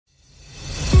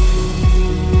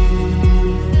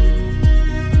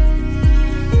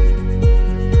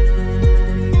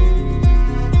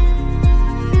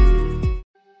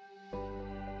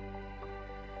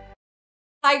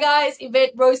Hi guys,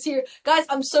 Yvette Rose here. Guys,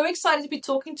 I'm so excited to be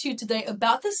talking to you today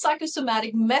about the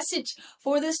psychosomatic message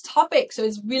for this topic. So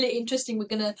it's really interesting. I'm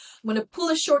gonna pull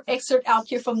a short excerpt out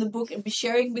here from the book and be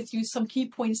sharing with you some key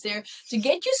points there to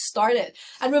get you started.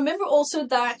 And remember also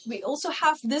that we also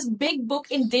have this big book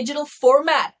in digital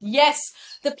format. Yes,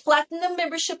 the Platinum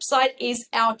membership site is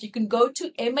out. You can go to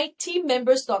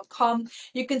matmembers.com.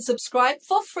 You can subscribe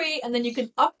for free and then you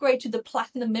can upgrade to the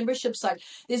Platinum membership site.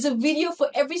 There's a video for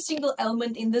every single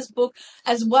element in this book,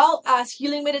 as well as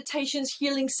healing meditations,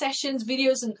 healing sessions,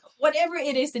 videos, and whatever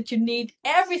it is that you need.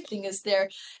 Everything is there.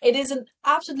 It is an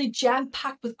absolutely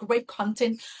jam-packed with great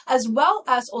content, as well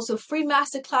as also free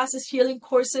masterclasses, healing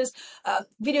courses,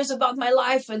 videos about my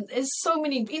life, and there's so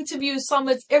many interviews,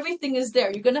 summits. Everything is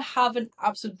there. You're gonna have an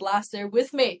absolute blast there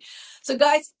with me. So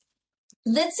guys,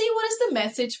 let's see what is the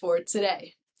message for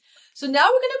today. So now we're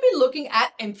going to be looking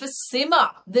at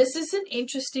emphysema. This is an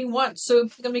interesting one. So I'm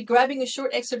going to be grabbing a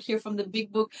short excerpt here from the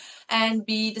big book and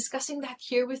be discussing that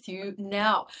here with you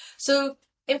now. So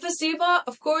emphysema,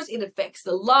 of course, it affects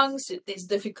the lungs. There's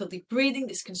difficulty breathing,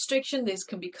 there's constriction, there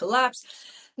can be collapse.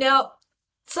 Now,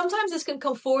 sometimes this can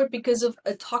come forward because of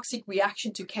a toxic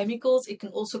reaction to chemicals. It can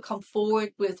also come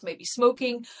forward with maybe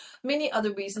smoking. Many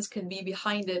other reasons can be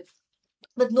behind it.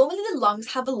 But normally the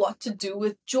lungs have a lot to do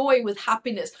with joy, with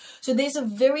happiness. So there's a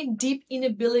very deep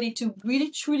inability to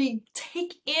really truly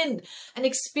take in and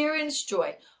experience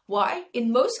joy. Why?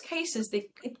 In most cases,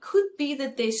 it could be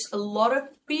that there's a lot of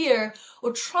fear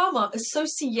or trauma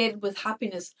associated with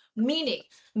happiness. Meaning,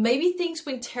 maybe things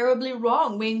went terribly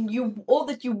wrong when all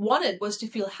that you wanted was to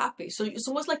feel happy. So it's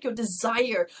almost like your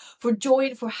desire for joy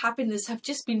and for happiness have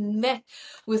just been met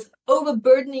with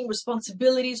overburdening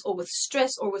responsibilities or with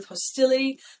stress or with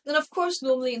hostility. And of course,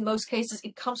 normally in most cases,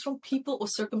 it comes from people or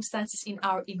circumstances in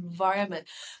our environment.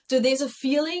 So there's a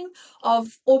feeling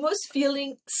of almost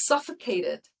feeling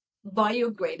suffocated by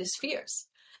your greatest fears.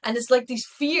 And it's like these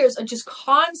fears are just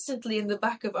constantly in the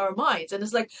back of our minds. And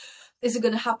it's like, is it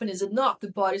going to happen? Is it not?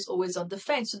 The body's always on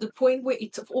defense. To the point where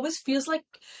it always feels like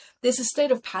there's a state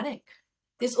of panic.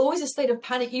 There's always a state of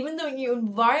panic, even though your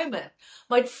environment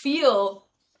might feel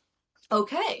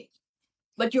okay,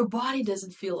 but your body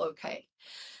doesn't feel okay.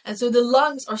 And so the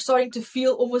lungs are starting to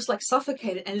feel almost like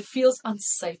suffocated, and it feels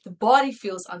unsafe. The body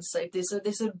feels unsafe. There's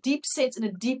a deep sense and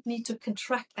a deep need to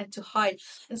contract and to hide.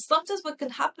 And sometimes what can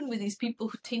happen with these people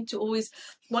who tend to always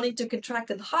wanting to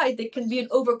contract and hide, they can be an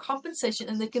overcompensation,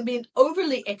 and they can be an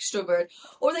overly extrovert,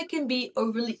 or they can be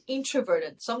overly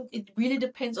introverted. It really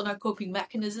depends on our coping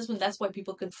mechanisms, and that's why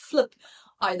people can flip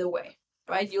either way.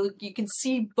 Right? You can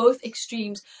see both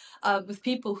extremes with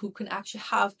people who can actually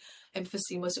have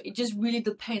emphysema. So it just really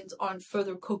depends on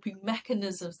further coping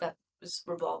mechanisms that is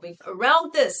revolving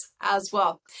around this as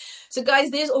well. So guys,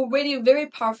 there's already a very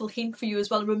powerful hint for you as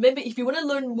well. Remember, if you want to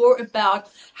learn more about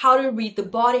how to read the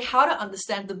body, how to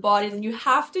understand the body, then you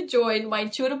have to join my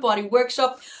Intuitive Body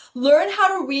Workshop. Learn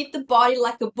how to read the body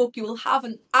like a book. You will have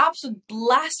an absolute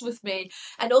blast with me.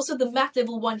 And also the MAT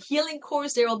Level 1 healing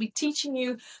course. There I'll be teaching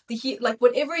you like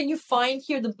whatever you find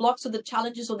here, the blocks or the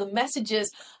challenges or the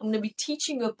messages, I'm going to be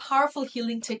teaching you a powerful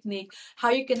healing technique, how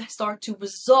you can start to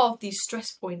resolve these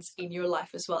stress points in your life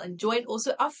as well. And join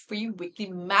also our free weekly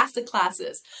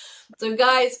masterclasses. So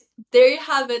guys, there you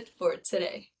have it for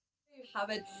today. Have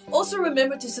it. Also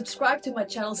remember to subscribe to my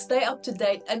channel, stay up to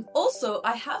date, and also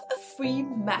I have a free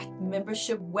MAT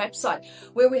membership website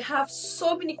where we have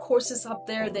so many courses up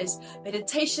there. There's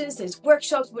meditations, there's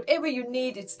workshops, whatever you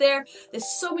need, it's there.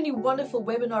 There's so many wonderful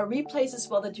webinar replays as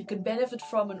well that you can benefit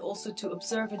from and also to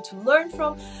observe and to learn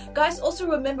from. Guys, also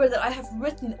remember that I have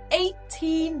written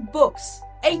 18 books.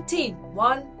 18,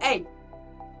 1-8.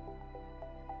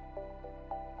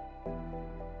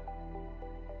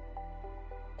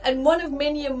 And one of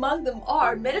many among them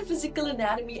are Metaphysical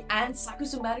Anatomy and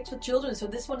Psychosomatics for children. So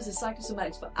this one is the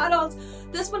Psychosomatics for adults.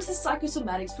 This one is the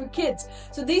Psychosomatics for kids.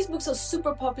 So these books are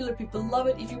super popular. People love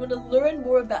it. If you want to learn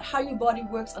more about how your body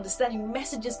works, understanding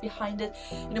messages behind it,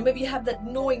 maybe you have that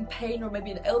gnawing pain or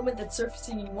maybe an ailment that's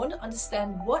surfacing and you want to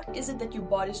understand what is it that your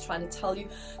body is trying to tell you.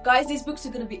 Guys, these books are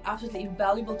going to be absolutely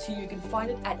invaluable to you. You can find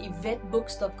it at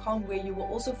EVETTEBooks.com, where you will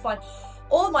also find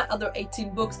all my other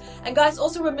 18 books. And guys,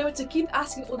 also remember to keep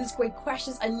asking all these great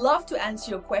questions. I love to answer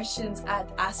your questions at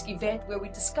Ask Yvette, where we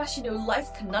discuss,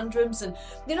 life conundrums and,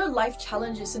 life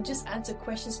challenges, and just answer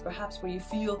questions perhaps where you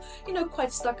feel,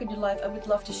 quite stuck in your life. I would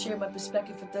love to share my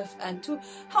perspective with this and to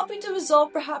help you to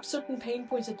resolve perhaps certain pain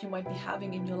points that you might be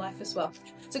having in your life as well.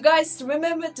 So guys,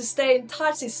 remember to stay in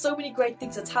touch. There's so many great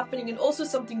things that's happening. And also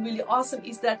something really awesome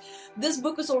is that this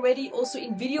book is already also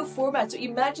in video format. So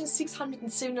imagine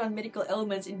 679 medical elements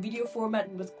elements in video format,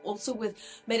 and also with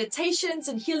meditations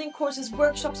and healing courses,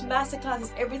 workshops,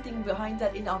 masterclasses, everything behind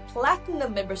that in our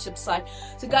platinum membership site.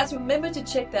 So guys, remember to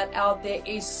check that out. There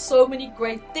is so many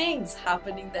great things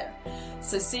happening there.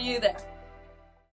 So see you there.